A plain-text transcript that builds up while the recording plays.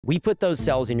We put those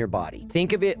cells in your body.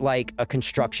 Think of it like a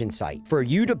construction site. For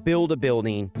you to build a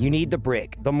building, you need the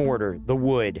brick, the mortar, the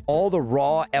wood, all the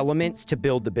raw elements to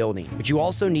build the building. But you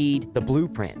also need the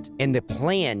blueprint and the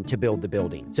plan to build the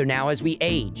building. So now as we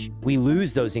age, we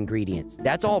lose those ingredients.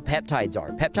 That's all peptides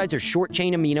are. Peptides are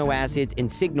short-chain amino acids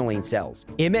and signaling cells.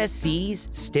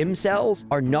 MSCs, stem cells,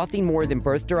 are nothing more than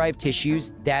birth-derived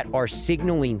tissues that are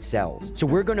signaling cells. So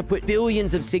we're going to put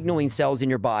billions of signaling cells in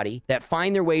your body that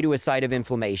find their way to a site of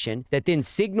inflammation that then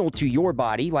signal to your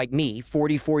body, like me,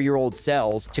 44-year-old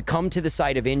cells, to come to the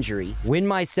site of injury. When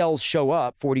my cells show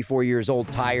up, 44 years old,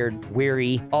 tired,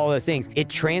 weary, all those things, it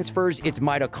transfers its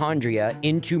mitochondria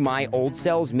into my old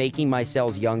cells, making my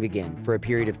cells young again for a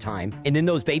period of time. And then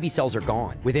those baby cells are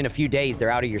gone. Within a few days, they're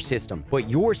out of your system. But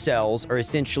your cells are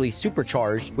essentially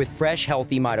supercharged with fresh,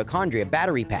 healthy mitochondria,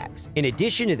 battery packs. In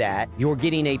addition to that, you're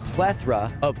getting a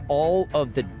plethora of all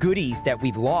of the goodies that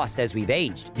we've lost as we've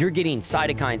aged. You're getting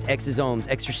cytokines, exosomes,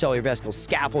 extracellular vesicles,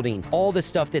 scaffolding, all the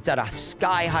stuff that's at a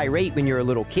sky-high rate when you're a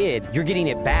little kid, you're getting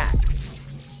it back.